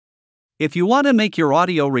If you want to make your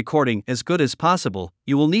audio recording as good as possible,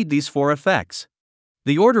 you will need these 4 effects.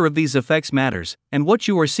 The order of these effects matters, and what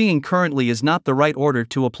you are seeing currently is not the right order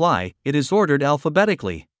to apply, it is ordered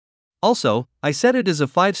alphabetically. Also, I said it is a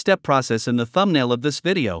 5-step process in the thumbnail of this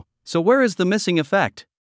video, so where is the missing effect?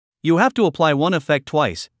 You have to apply one effect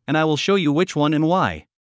twice, and I will show you which one and why.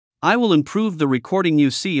 I will improve the recording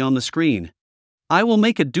you see on the screen. I will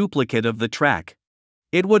make a duplicate of the track.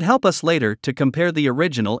 It would help us later to compare the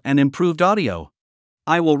original and improved audio.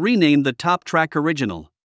 I will rename the top track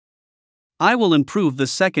original. I will improve the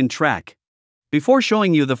second track. Before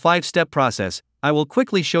showing you the 5-step process, I will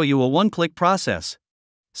quickly show you a one-click process.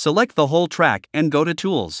 Select the whole track and go to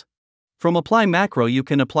Tools. From Apply Macro you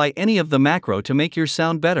can apply any of the macro to make your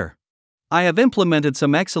sound better. I have implemented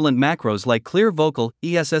some excellent macros like Clear Vocal,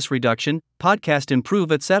 ESS Reduction, Podcast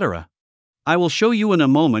Improve, etc. I will show you in a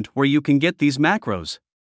moment where you can get these macros.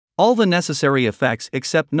 All the necessary effects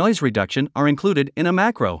except noise reduction are included in a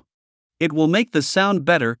macro. It will make the sound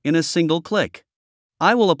better in a single click.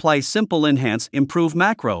 I will apply Simple Enhance Improve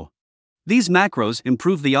macro. These macros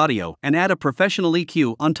improve the audio and add a professional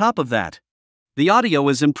EQ on top of that. The audio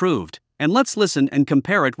is improved, and let's listen and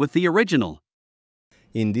compare it with the original.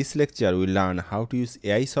 In this lecture, we'll learn how to use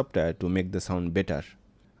AI software to make the sound better.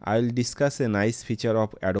 I'll discuss a nice feature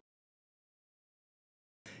of Adobe.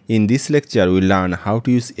 In this lecture, we'll learn how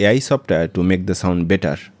to use AI software to make the sound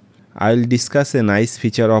better. I'll discuss a nice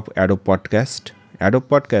feature of Adobe Podcast. Adobe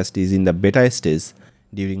Podcast is in the beta stage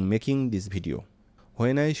during making this video.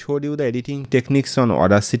 When I showed you the editing techniques on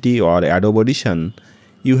Audacity or Adobe Audition,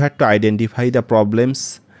 you had to identify the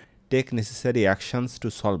problems, take necessary actions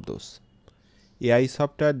to solve those. AI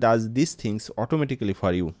software does these things automatically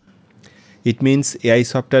for you. It means AI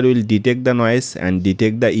software will detect the noise and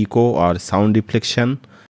detect the echo or sound reflection.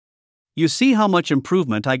 You see how much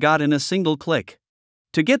improvement I got in a single click.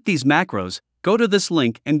 To get these macros, go to this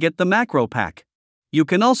link and get the macro pack. You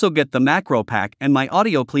can also get the macro pack and my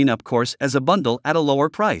audio cleanup course as a bundle at a lower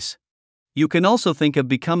price. You can also think of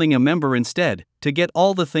becoming a member instead to get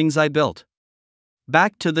all the things I built.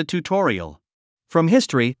 Back to the tutorial. From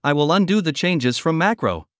history, I will undo the changes from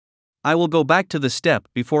macro. I will go back to the step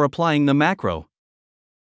before applying the macro.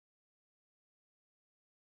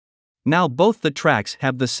 Now both the tracks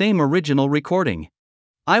have the same original recording.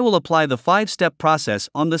 I will apply the 5-step process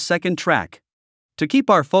on the second track. To keep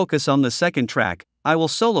our focus on the second track, I will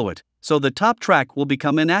solo it, so the top track will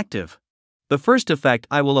become inactive. The first effect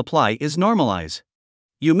I will apply is Normalize.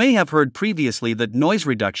 You may have heard previously that noise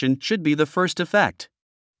reduction should be the first effect.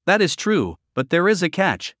 That is true, but there is a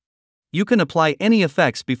catch. You can apply any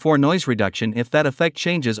effects before noise reduction if that effect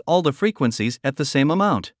changes all the frequencies at the same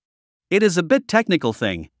amount. It is a bit technical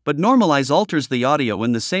thing, but Normalize alters the audio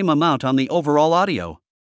in the same amount on the overall audio.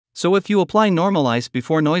 So if you apply Normalize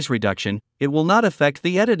before noise reduction, it will not affect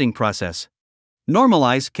the editing process.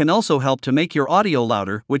 Normalize can also help to make your audio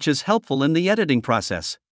louder, which is helpful in the editing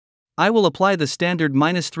process. I will apply the standard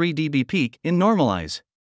 -3 dB peak in Normalize.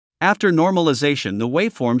 After normalization, the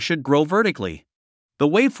waveform should grow vertically. The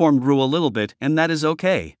waveform grew a little bit, and that is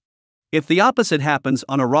okay. If the opposite happens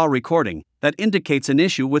on a raw recording, that indicates an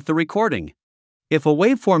issue with the recording. If a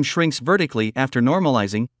waveform shrinks vertically after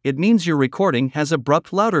normalizing, it means your recording has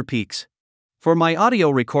abrupt louder peaks. For my audio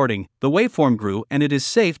recording, the waveform grew and it is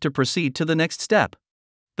safe to proceed to the next step.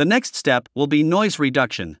 The next step will be noise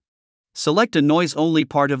reduction. Select a noise-only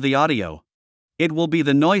part of the audio. It will be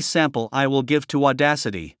the noise sample I will give to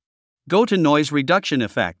Audacity. Go to Noise Reduction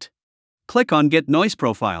Effect. Click on Get Noise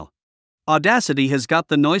Profile. Audacity has got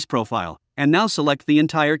the noise profile, and now select the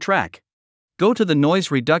entire track. Go to the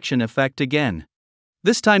Noise Reduction Effect again.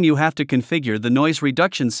 This time you have to configure the noise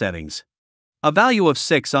reduction settings. A value of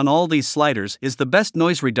 6 on all these sliders is the best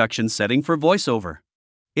noise reduction setting for voiceover.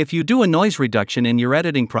 If you do a noise reduction in your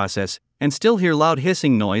editing process and still hear loud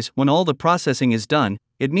hissing noise when all the processing is done,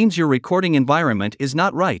 it means your recording environment is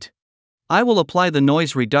not right. I will apply the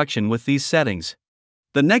noise reduction with these settings.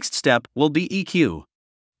 The next step will be EQ.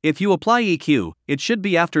 If you apply EQ, it should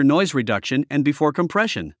be after noise reduction and before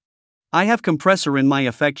compression. I have compressor in my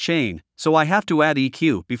effect chain, so I have to add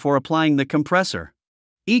EQ before applying the compressor.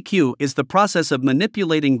 EQ is the process of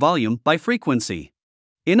manipulating volume by frequency.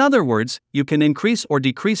 In other words, you can increase or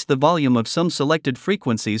decrease the volume of some selected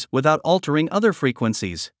frequencies without altering other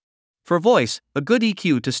frequencies. For voice, a good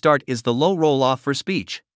EQ to start is the low roll-off for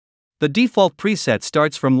speech. The default preset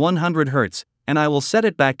starts from 100 Hz, and I will set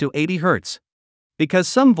it back to 80 Hz. Because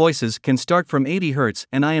some voices can start from 80 Hz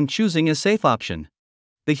and I am choosing a safe option.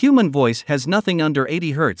 The human voice has nothing under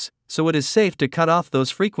 80 Hz, so it is safe to cut off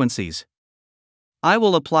those frequencies. I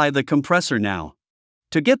will apply the compressor now.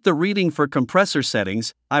 To get the reading for compressor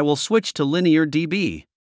settings, I will switch to linear dB.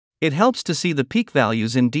 It helps to see the peak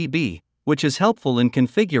values in dB, which is helpful in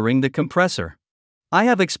configuring the compressor. I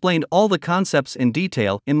have explained all the concepts in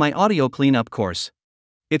detail in my audio cleanup course.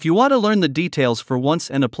 If you want to learn the details for once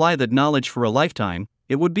and apply that knowledge for a lifetime,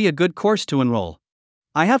 it would be a good course to enroll.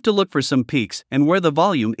 I have to look for some peaks and where the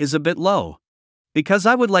volume is a bit low, because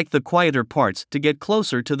I would like the quieter parts to get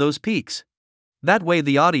closer to those peaks. That way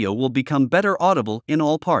the audio will become better audible in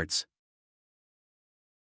all parts.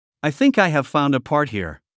 I think I have found a part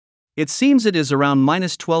here. It seems it is around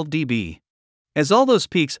 -12 dB. As all those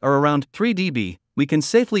peaks are around 3 dB, we can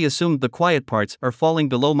safely assume the quiet parts are falling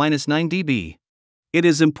below -9 dB. It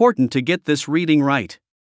is important to get this reading right.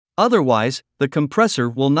 Otherwise, the compressor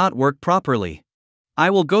will not work properly. I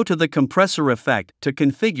will go to the compressor effect to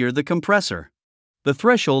configure the compressor. The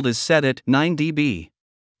threshold is set at 9 dB.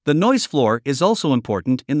 The noise floor is also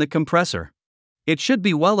important in the compressor. It should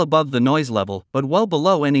be well above the noise level but well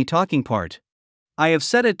below any talking part. I have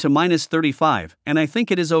set it to -35 and I think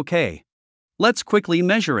it is okay. Let's quickly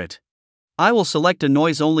measure it. I will select a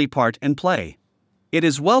noise-only part and play. It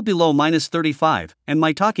is well below -35 and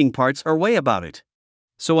my talking parts are way about it.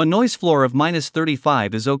 So a noise floor of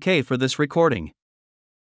 -35 is okay for this recording.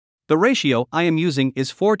 The ratio I am using is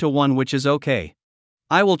 4:1, which is okay.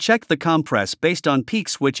 I will check the compress based on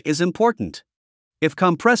peaks, which is important. If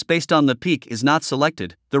compress based on the peak is not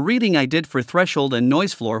selected, the reading I did for threshold and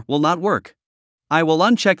noise floor will not work. I will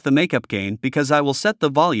uncheck the makeup gain because I will set the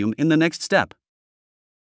volume in the next step.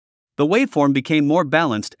 The waveform became more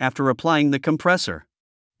balanced after applying the compressor.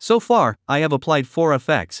 So far, I have applied 4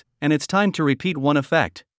 effects, and it's time to repeat one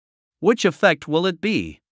effect. Which effect will it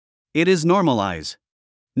be? It is normalize.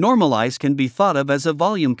 Normalize can be thought of as a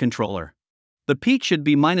volume controller. The peak should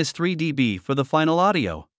be -3 dB for the final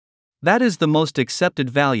audio. That is the most accepted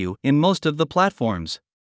value in most of the platforms.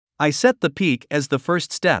 I set the peak as the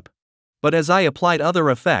first step, but as I applied other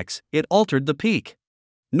effects, it altered the peak.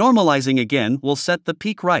 Normalizing again will set the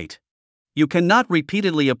peak right. You cannot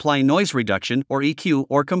repeatedly apply noise reduction or EQ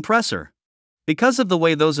or compressor. Because of the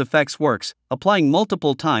way those effects works, applying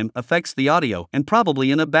multiple time affects the audio and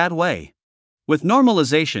probably in a bad way. With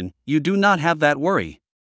normalization, you do not have that worry.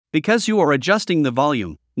 Because you are adjusting the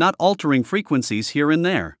volume, not altering frequencies here and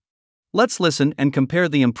there. Let's listen and compare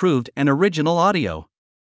the improved and original audio.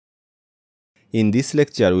 In this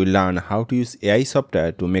lecture, we'll learn how to use AI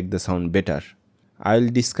software to make the sound better. I'll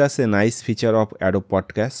discuss a nice feature of Adobe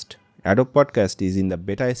Podcast. Adobe Podcast is in the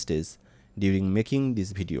beta stage during making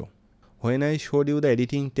this video. When I showed you the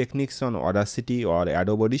editing techniques on Audacity or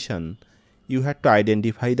Adobe Audition, you had to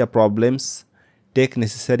identify the problems, take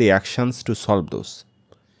necessary actions to solve those.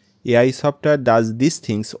 AI software does these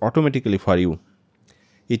things automatically for you.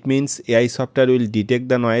 It means AI software will detect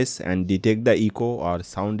the noise and detect the echo or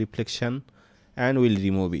sound reflection and will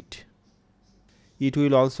remove it. It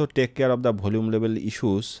will also take care of the volume level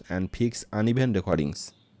issues and fix uneven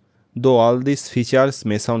recordings. Though all these features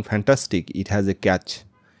may sound fantastic, it has a catch.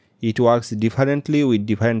 It works differently with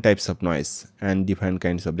different types of noise and different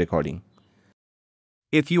kinds of recording.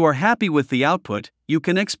 If you are happy with the output, you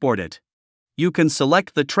can export it. You can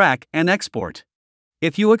select the track and export.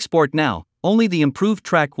 If you export now, only the improved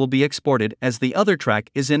track will be exported as the other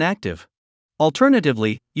track is inactive.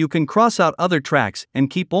 Alternatively, you can cross out other tracks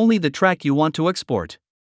and keep only the track you want to export.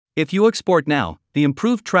 If you export now, the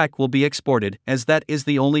improved track will be exported as that is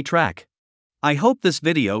the only track. I hope this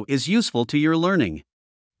video is useful to your learning.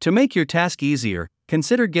 To make your task easier,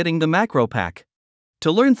 consider getting the macro pack.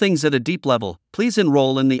 To learn things at a deep level, please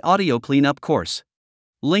enroll in the audio cleanup course.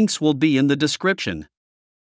 Links will be in the description.